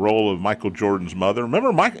Davis in the role of Michael Jordan's mother. Remember,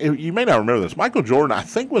 you may not remember this. Michael Jordan, I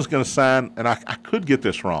think, was going to sign, and I could get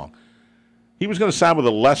this wrong. He was going to sign with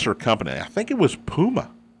a lesser company. I think it was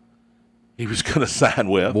Puma he was going to sign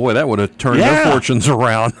with. Boy, that would have turned their fortunes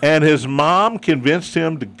around. And his mom convinced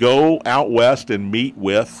him to go out west and meet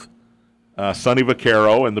with Sonny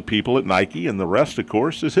Vaccaro and the people at Nike, and the rest, of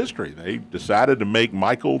course, is history. They decided to make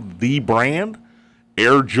Michael the brand.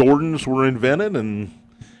 Air Jordans were invented, and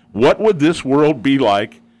what would this world be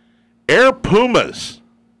like? Air Pumas.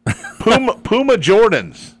 Puma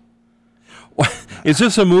Jordans. Is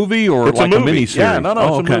this a movie or it's like a movie. miniseries? Yeah, no,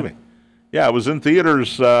 it's a movie. Yeah, it was in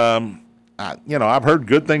theaters. I've heard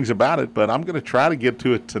good things about it, but I'm going to try to get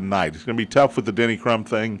to it tonight. It's going to be tough with the Denny Crum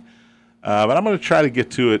thing, but I'm going to try to get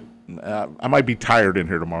to it. I might be tired in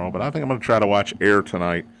here tomorrow, but I think I'm going to try to watch Air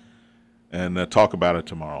tonight and talk about it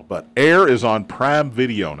tomorrow. But Air is on Prime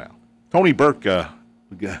Video now. Tony Burke, I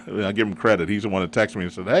give him credit. He's the one that texted me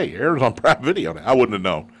and said, "Hey, Air is on Prime Video now." I wouldn't have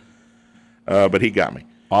known, but he got me.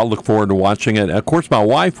 I'll look forward to watching it. Of course, my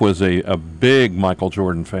wife was a big Michael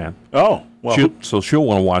Jordan fan. Oh, well. So she'll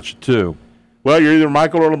want to watch it too. Well, you're either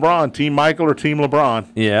Michael or LeBron, Team Michael or Team LeBron.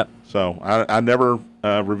 Yeah. So I never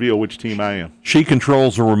reveal which team I am. She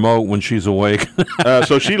controls the remote when she's awake.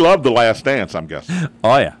 So she loved The Last Dance, I'm guessing.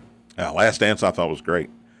 Oh, yeah. Last Dance I thought was great.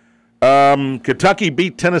 Kentucky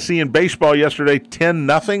beat Tennessee in baseball yesterday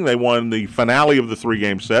 10-0. They won the finale of the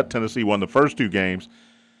 3-game set. Tennessee won the first 2 games.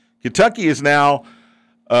 Kentucky is now,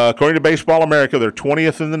 according to Baseball America, they're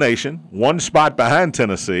 20th in the nation, 1 spot behind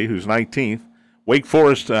Tennessee, who's 19th. Wake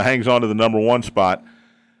Forest hangs on to the number 1 spot.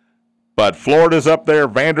 But Florida's up there,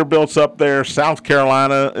 Vanderbilt's up there, South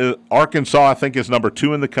Carolina, Arkansas, I think, is number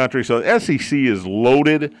 2 in the country. So the SEC is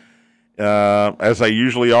loaded, as they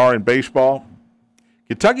usually are in baseball.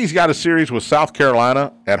 Kentucky's got a series with South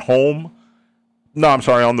Carolina at home. No, I'm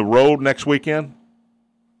sorry, on the road next weekend.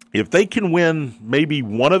 If they can win maybe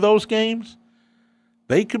one of those games,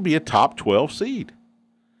 they could be a top 12 seed.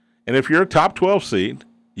 And if you're a top 12 seed,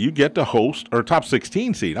 you get to host, or top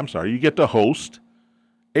 16 seed, you get to host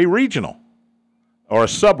a regional or a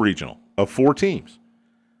sub-regional of 4 teams.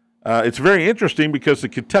 It's very interesting because the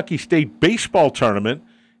Kentucky State Baseball Tournament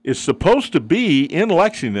is supposed to be in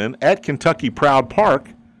Lexington at Kentucky Proud Park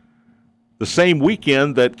the same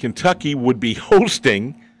weekend that Kentucky would be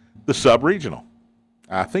hosting the sub-regional.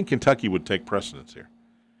 I think Kentucky would take precedence here.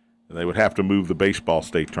 And they would have to move the baseball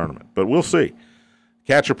state tournament. But we'll see.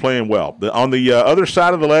 Cats are playing well. On the other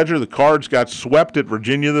side of the ledger, the Cards got swept at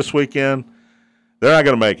Virginia this weekend. They're not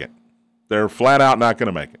going to make it. They're flat out not going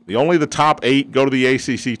to make it. Only the top 8 go to the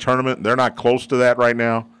ACC tournament. They're not close to that right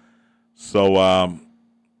now. So I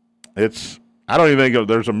don't even think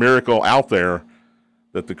there's a miracle out there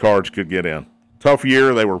that the Cards could get in. Tough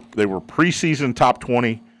year. They were preseason top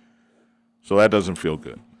 20, so that doesn't feel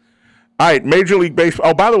good. All right, Major League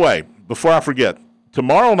Baseball. Oh, by the way, before I forget,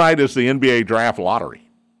 tomorrow night is the NBA Draft Lottery.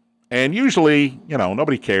 And usually,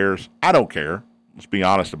 nobody cares. I don't care. Let's be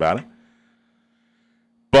honest about it.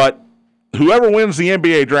 But whoever wins the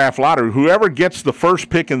NBA Draft Lottery, whoever gets the first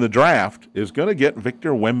pick in the draft, is going to get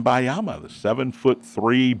Victor Wembanyama, the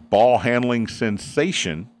 7'3" ball-handling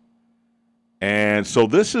sensation. And so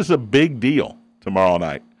this is a big deal tomorrow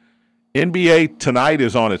night. NBA tonight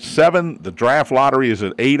is on at 7. The draft lottery is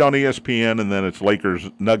at 8 on ESPN, and then it's Lakers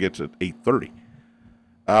Nuggets at 8:30.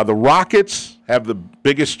 The Rockets have the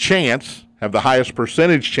biggest chance, have the highest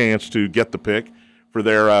percentage chance to get the pick for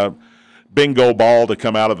their bingo ball to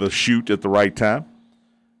come out of the chute at the right time.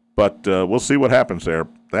 But we'll see what happens there.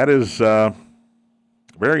 That is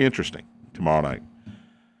very interesting tomorrow night.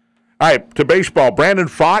 All right, to baseball. Brandon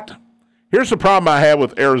Pfaadt. Here's the problem I have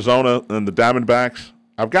with Arizona and the Diamondbacks.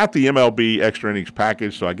 I've got the MLB extra innings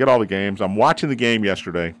package, so I get all the games. I'm watching the game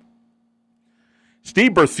yesterday.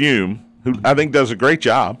 Steve Berthume, who I think does a great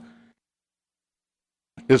job,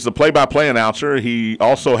 is the play-by-play announcer. He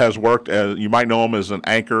also has worked as, you might know him as an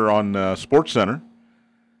anchor on SportsCenter.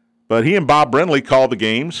 But he and Bob Brenly call the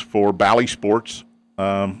games for Bally Sports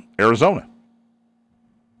Arizona.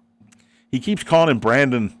 He keeps calling him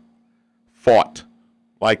Brandon Pfaadt,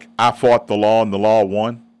 like I fought the law and the law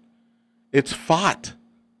won. It's Pfaadt.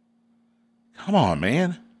 Come on,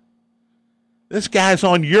 man. This guy's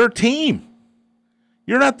on your team.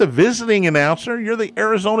 You're not the visiting announcer. You're the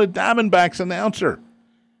Arizona Diamondbacks announcer.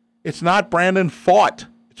 It's not Brandon Pfaadt.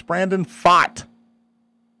 It's Brandon Pfaadt.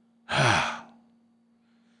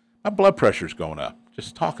 My blood pressure's going up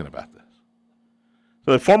just talking about this.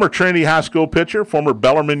 So the former Trinity High School pitcher, former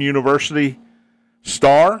Bellarmine University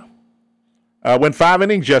star, went 5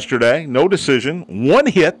 innings yesterday. No decision. 1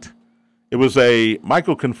 hit. It was a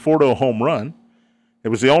Michael Conforto home run. It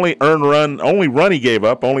was the only earned run he gave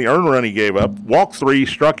up. Walked 3,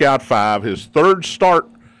 struck out 5. His 3rd start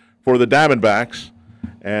for the Diamondbacks.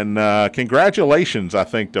 And congratulations, I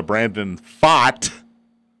think, to Brandon Pfaadt,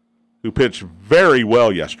 who pitched very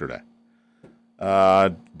well yesterday.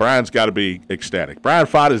 Brian's got to be ecstatic. Brian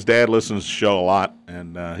Pfaadt, his dad, listens to the show a lot,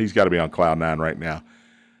 and he's got to be on cloud 9 right now.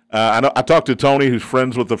 I talked to Tony, who's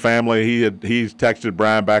friends with the family. He's texted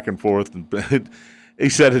Brian back and forth. And he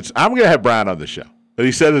said, I'm going to have Brian on the show. But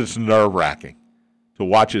he said it's nerve-wracking to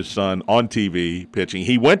watch his son on TV pitching.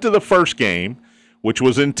 He went to the first game, which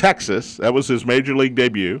was in Texas. That was his major league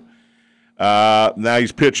debut. Now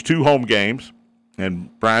he's pitched 2 home games, and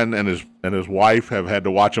Brian and his wife have had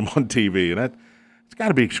to watch him on TV, and it's got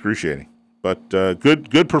to be excruciating. But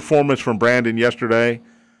good performance from Brandon yesterday.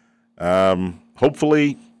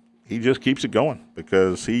 Hopefully he just keeps it going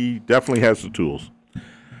because he definitely has the tools.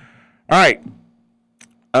 All right.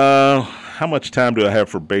 How much time do I have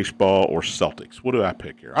for baseball or Celtics? What do I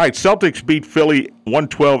pick here? All right, Celtics beat Philly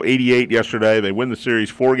 112-88 yesterday. They win the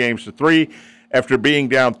series 4-3 after being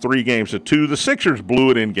down 3-2. The Sixers blew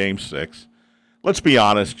it in Game 6. let's be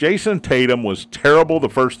honest, Jason Tatum was terrible the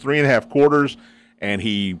first 3.5 quarters, and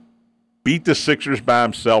he beat the Sixers by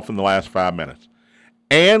himself in the last 5 minutes.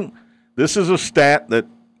 And this is a stat that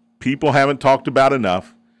people haven't talked about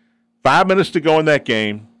enough. 5 minutes to go in that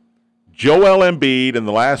game. Joel Embiid in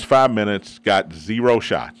the last 5 minutes got 0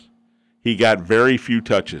 shots. He got very few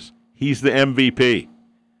touches. He's the MVP.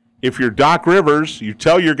 If you're Doc Rivers, you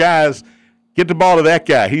tell your guys, get the ball to that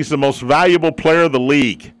guy. He's the most valuable player of the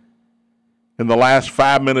league. In the last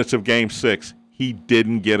 5 minutes of Game 6, he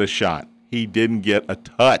didn't get a shot. He didn't get a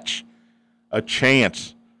touch, a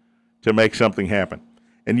chance to make something happen.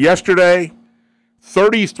 And yesterday,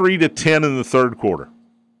 33-10 in the third quarter.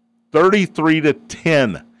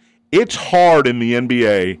 33-10. It's hard in the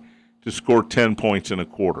NBA to score 10 points in a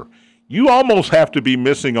quarter. You almost have to be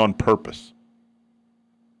missing on purpose.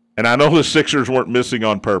 And I know the Sixers weren't missing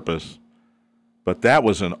on purpose, but that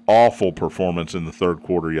was an awful performance in the third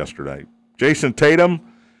quarter yesterday. Jason Tatum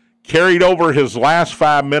carried over his last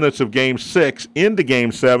 5 minutes of Game 6 into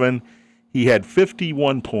Game 7. He had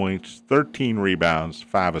 51 points, 13 rebounds,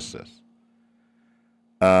 5 assists.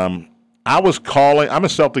 I'm a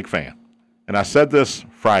Celtic fan, and I said this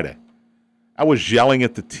Friday. I was yelling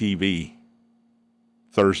at the TV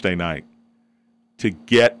Thursday night to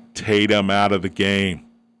get Tatum out of the game.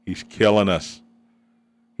 He's killing us.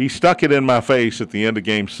 He stuck it in my face at the end of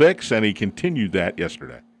Game 6, and he continued that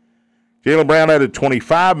yesterday. Jaylen Brown added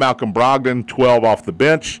 25, Malcolm Brogdon 12 off the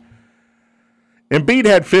bench. Embiid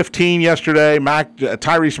had 15 yesterday,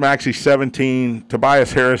 Tyrese Maxey 17,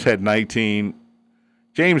 Tobias Harris had 19.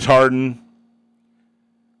 James Harden,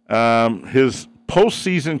 his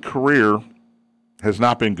postseason career has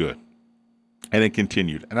not been good, and it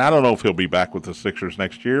continued. And I don't know if he'll be back with the Sixers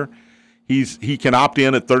next year. He can opt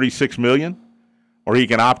in at $36 million, or he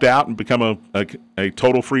can opt out and become a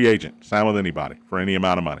total free agent, sign with anybody for any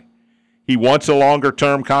amount of money. He wants a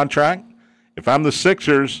longer-term contract. If I'm the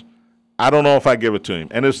Sixers, I don't know if I give it to him.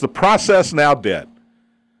 And is the process now dead?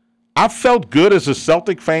 I felt good as a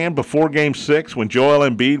Celtic fan before Game 6 when Joel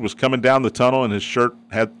Embiid was coming down the tunnel and his shirt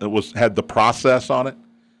had the process on it,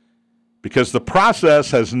 because the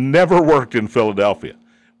process has never worked in Philadelphia.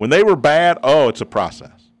 When they were bad, it's a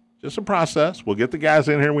process. Just a process. We'll get the guys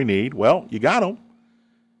in here we need. Well, you got them.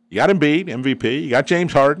 You got Embiid, MVP. You got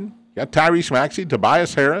James Harden. You got Tyrese Maxey,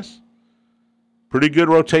 Tobias Harris. Pretty good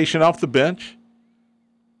rotation off the bench.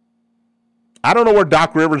 I don't know where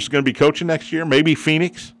Doc Rivers is going to be coaching next year. Maybe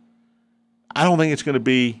Phoenix. I don't think it's going to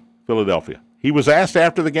be Philadelphia. He was asked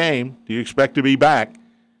after the game, do you expect to be back?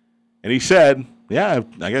 And he said, yeah,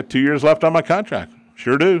 I got 2 years left on my contract.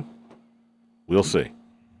 Sure do. We'll see.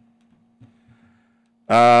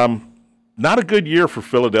 Not a good year for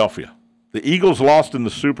Philadelphia. The Eagles lost in the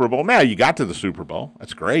Super Bowl. Now, you got to the Super Bowl.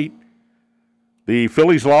 That's great. The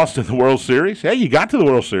Phillies lost in the World Series. Hey, you got to the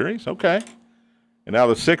World Series. Okay. And now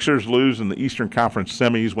the Sixers lose in the Eastern Conference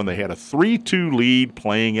semis when they had a 3-2 lead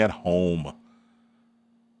playing at home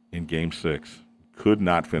in Game 6. Could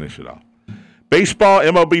not finish it off. Baseball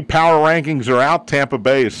MLB power rankings are out. Tampa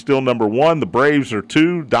Bay is still number 1. The Braves are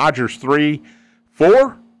 2. Dodgers 3.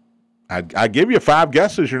 4? I give you 5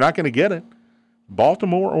 guesses. You're not going to get it.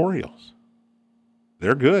 Baltimore Orioles.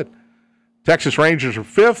 They're good. Texas Rangers are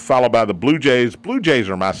 5th, followed by the Blue Jays. Blue Jays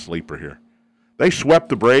are my sleeper here. They swept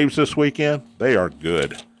the Braves this weekend. They are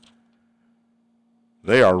good.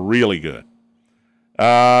 They are really good.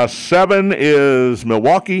 7 is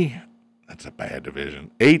Milwaukee. That's a bad division.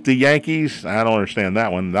 8, the Yankees. I don't understand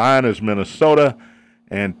that one. 9 is Minnesota.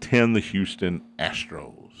 And 10, the Houston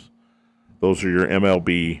Astros. Those are your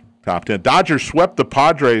MLB top 10. Dodgers swept the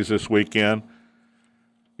Padres this weekend.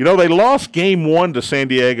 You know, they lost Game 1 to San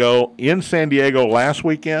Diego in San Diego last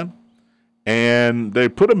weekend. And they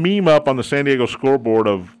put a meme up on the San Diego scoreboard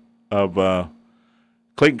of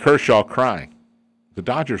Clayton Kershaw crying. The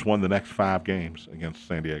Dodgers won the next 5 games against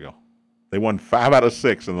San Diego. They won 5 out of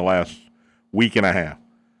 6 in the last week and a half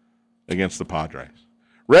against the Padres.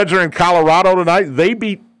 Reds are in Colorado tonight. They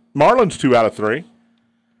beat Marlins 2 out of 3.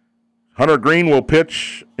 Hunter Green will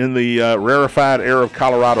pitch in the rarefied air of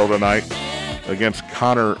Colorado tonight against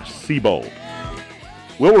Connor Seabold.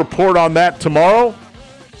 We'll report on that tomorrow.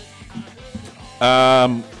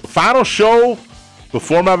 Final show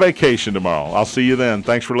before my vacation tomorrow. I'll see you then.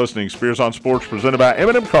 Thanks for listening. Spears on Sports presented by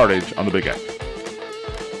M&M Cartage on the Big X.